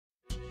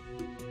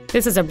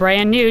This is a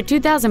brand new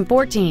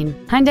 2014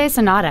 Hyundai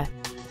Sonata.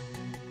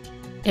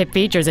 It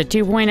features a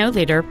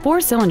 2.0-liter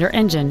four-cylinder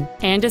engine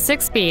and a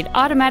 6-speed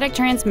automatic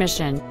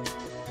transmission.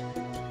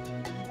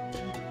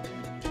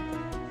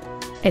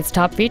 Its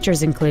top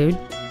features include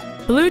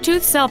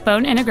Bluetooth cell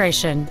phone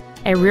integration,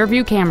 a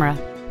rear-view camera,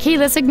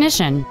 keyless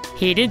ignition,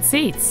 heated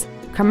seats,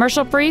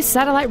 commercial-free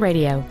satellite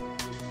radio,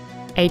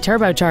 a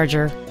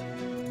turbocharger,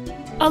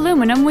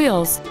 aluminum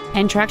wheels,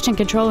 and traction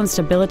control and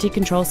stability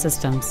control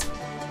systems.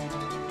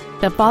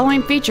 The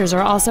following features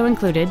are also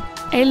included: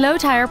 a low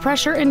tire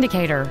pressure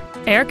indicator,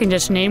 air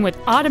conditioning with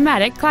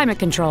automatic climate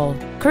control,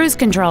 cruise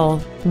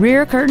control,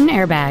 rear curtain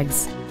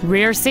airbags,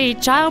 rear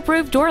seat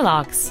child-proof door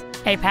locks,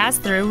 a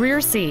pass-through rear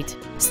seat,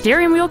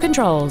 steering wheel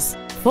controls,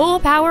 full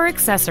power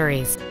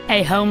accessories,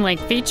 a home link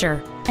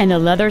feature, and the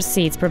leather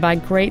seats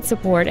provide great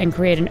support and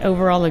create an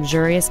overall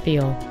luxurious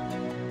feel.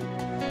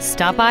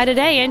 Stop by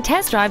today and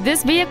test drive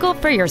this vehicle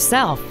for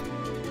yourself.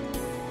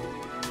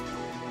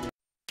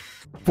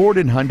 Ford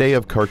and Hyundai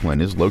of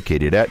Kirkland is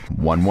located at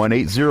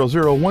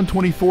 11800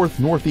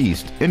 124th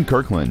Northeast in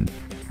Kirkland.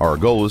 Our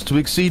goal is to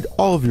exceed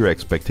all of your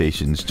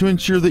expectations to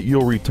ensure that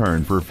you'll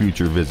return for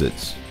future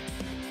visits.